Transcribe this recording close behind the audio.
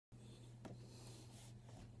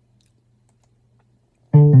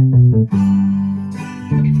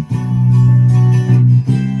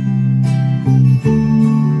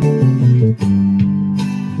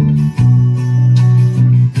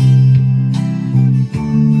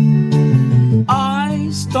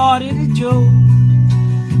started a joke,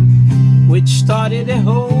 which started the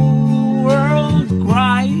whole world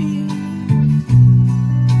crying.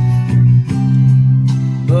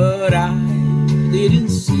 But I didn't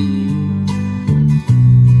see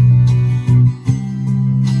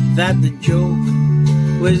that the joke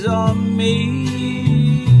was on me.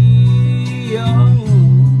 Oh.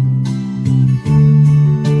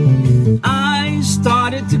 I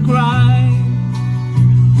started to cry,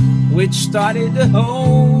 which started the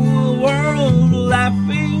whole world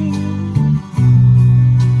laughing.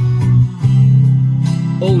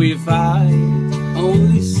 Oh, if I'd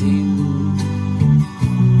only seen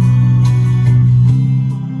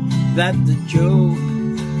that the joke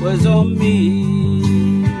was on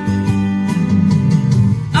me.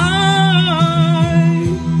 I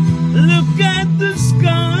look at the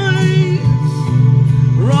skies,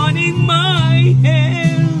 running my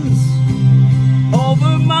hands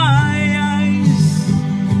over my eyes,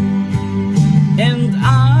 and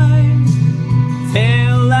I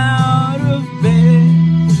fell out of bed,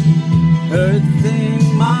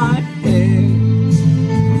 hurting my head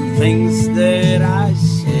from things that I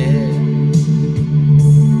said,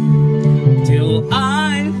 till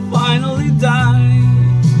I finally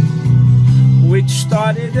died, which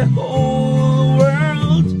started the whole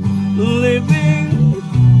world living.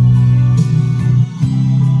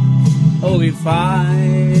 Oh, if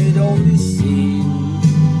I'd only seen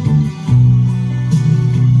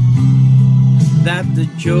that the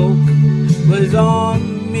joke was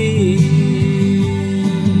on me.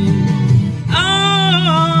 I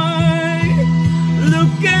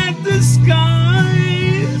look at the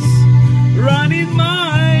skies, running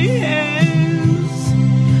my hands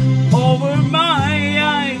over my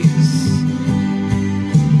eyes,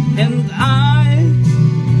 and I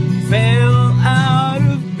fell out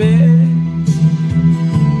of bed,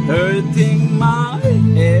 hurting my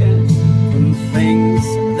head from things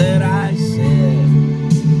that I said,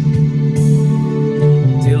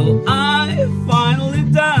 till I finally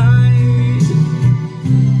died,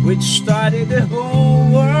 which started the whole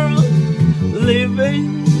world living.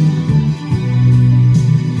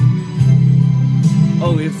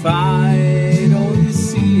 Oh, if I'd only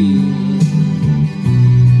seen,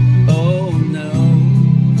 oh no,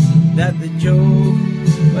 that the joke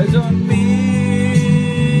was on me.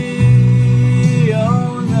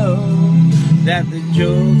 Oh no, that the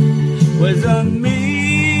joke was on me.